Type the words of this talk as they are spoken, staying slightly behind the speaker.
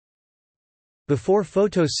Before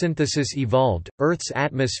photosynthesis evolved, Earth's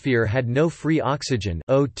atmosphere had no free oxygen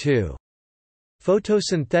O2.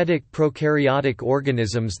 Photosynthetic prokaryotic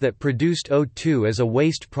organisms that produced O2 as a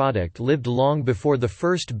waste product lived long before the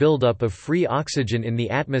first buildup of free oxygen in the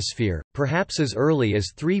atmosphere, perhaps as early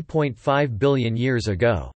as 3.5 billion years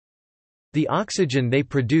ago. The oxygen they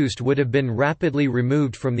produced would have been rapidly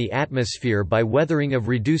removed from the atmosphere by weathering of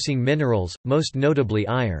reducing minerals, most notably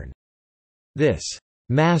iron. This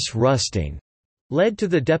mass rusting led to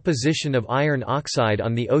the deposition of iron oxide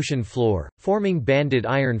on the ocean floor, forming banded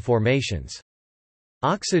iron formations.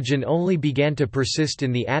 Oxygen only began to persist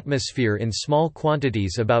in the atmosphere in small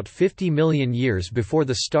quantities about 50 million years before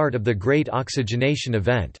the start of the Great Oxygenation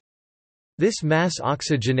Event. This mass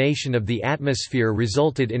oxygenation of the atmosphere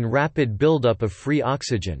resulted in rapid buildup of free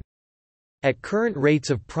oxygen. At current rates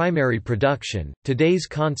of primary production, today's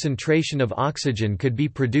concentration of oxygen could be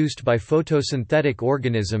produced by photosynthetic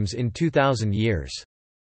organisms in 2000 years.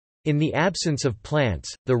 In the absence of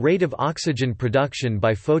plants, the rate of oxygen production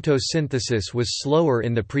by photosynthesis was slower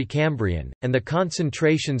in the Precambrian, and the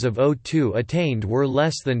concentrations of O2 attained were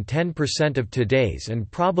less than 10% of today's and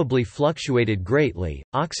probably fluctuated greatly.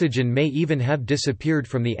 Oxygen may even have disappeared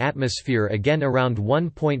from the atmosphere again around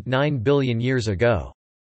 1.9 billion years ago.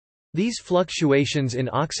 These fluctuations in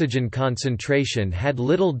oxygen concentration had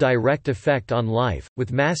little direct effect on life,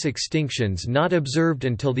 with mass extinctions not observed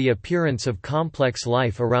until the appearance of complex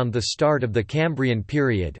life around the start of the Cambrian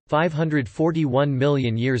period, 541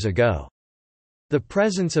 million years ago. The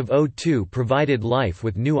presence of O2 provided life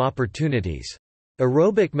with new opportunities.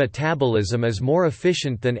 Aerobic metabolism is more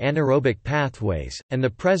efficient than anaerobic pathways, and the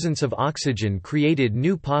presence of oxygen created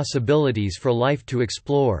new possibilities for life to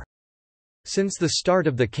explore. Since the start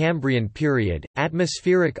of the Cambrian period,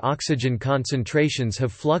 atmospheric oxygen concentrations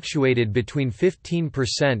have fluctuated between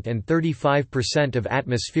 15% and 35% of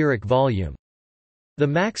atmospheric volume. The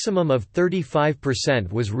maximum of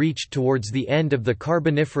 35% was reached towards the end of the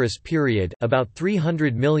Carboniferous period about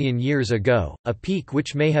 300 million years ago, a peak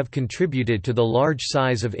which may have contributed to the large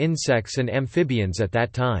size of insects and amphibians at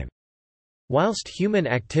that time. Whilst human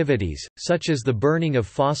activities, such as the burning of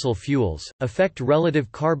fossil fuels, affect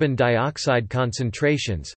relative carbon dioxide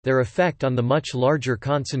concentrations, their effect on the much larger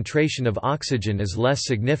concentration of oxygen is less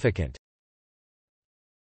significant.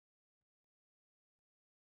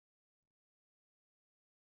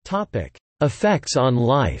 Effects on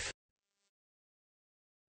life.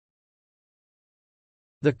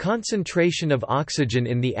 The concentration of oxygen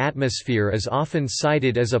in the atmosphere is often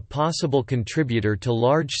cited as a possible contributor to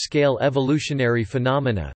large-scale evolutionary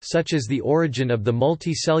phenomena, such as the origin of the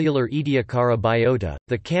multicellular Ediacara biota,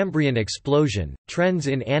 the Cambrian explosion, trends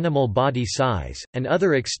in animal body size, and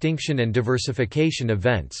other extinction and diversification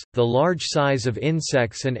events. The large size of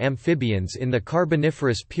insects and amphibians in the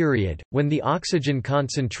Carboniferous period, when the oxygen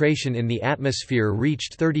concentration in the atmosphere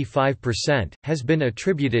reached 35%, has been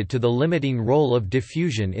attributed to the limiting role of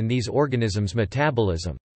diffusion in these organisms'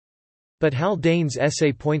 metabolism. But Haldane's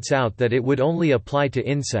essay points out that it would only apply to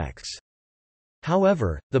insects.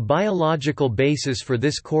 However, the biological basis for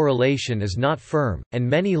this correlation is not firm, and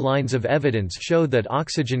many lines of evidence show that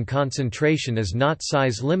oxygen concentration is not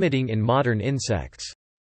size-limiting in modern insects.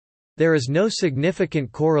 There is no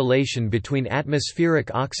significant correlation between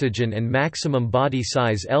atmospheric oxygen and maximum body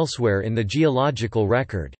size elsewhere in the geological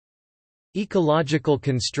record. Ecological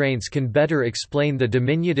constraints can better explain the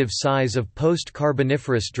diminutive size of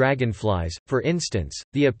post-Carboniferous dragonflies, for instance,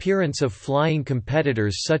 the appearance of flying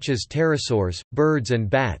competitors such as pterosaurs, birds and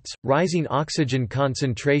bats. Rising oxygen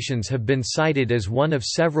concentrations have been cited as one of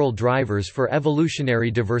several drivers for evolutionary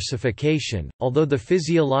diversification, although the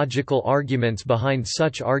physiological arguments behind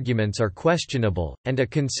such arguments are questionable, and a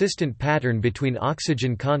consistent pattern between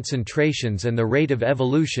oxygen concentrations and the rate of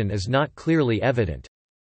evolution is not clearly evident.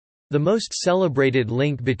 The most celebrated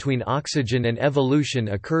link between oxygen and evolution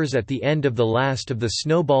occurs at the end of the last of the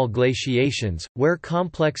snowball glaciations, where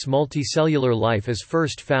complex multicellular life is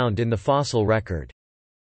first found in the fossil record.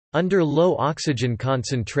 Under low oxygen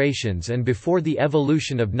concentrations and before the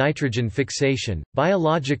evolution of nitrogen fixation,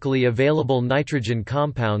 biologically available nitrogen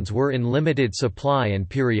compounds were in limited supply, and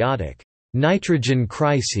periodic nitrogen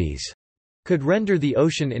crises could render the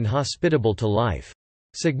ocean inhospitable to life.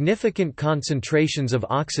 Significant concentrations of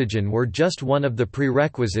oxygen were just one of the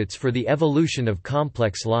prerequisites for the evolution of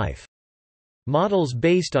complex life. Models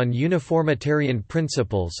based on uniformitarian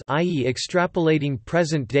principles, i.e. extrapolating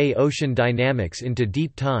present-day ocean dynamics into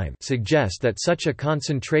deep time, suggest that such a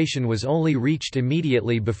concentration was only reached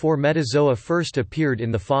immediately before Metazoa first appeared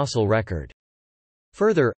in the fossil record.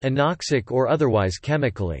 Further, anoxic or otherwise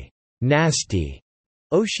chemically nasty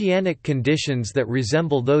Oceanic conditions that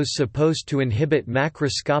resemble those supposed to inhibit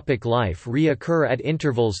macroscopic life reoccur at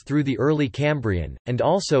intervals through the early Cambrian, and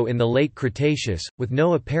also in the late Cretaceous, with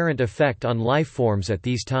no apparent effect on life forms at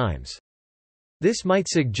these times. This might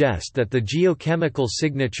suggest that the geochemical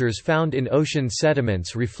signatures found in ocean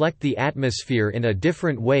sediments reflect the atmosphere in a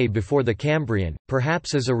different way before the Cambrian,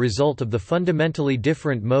 perhaps as a result of the fundamentally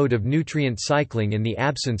different mode of nutrient cycling in the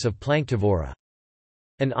absence of planktivora.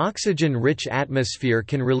 An oxygen-rich atmosphere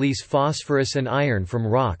can release phosphorus and iron from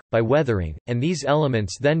rock, by weathering, and these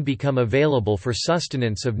elements then become available for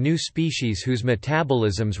sustenance of new species whose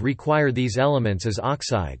metabolisms require these elements as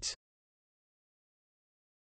oxides.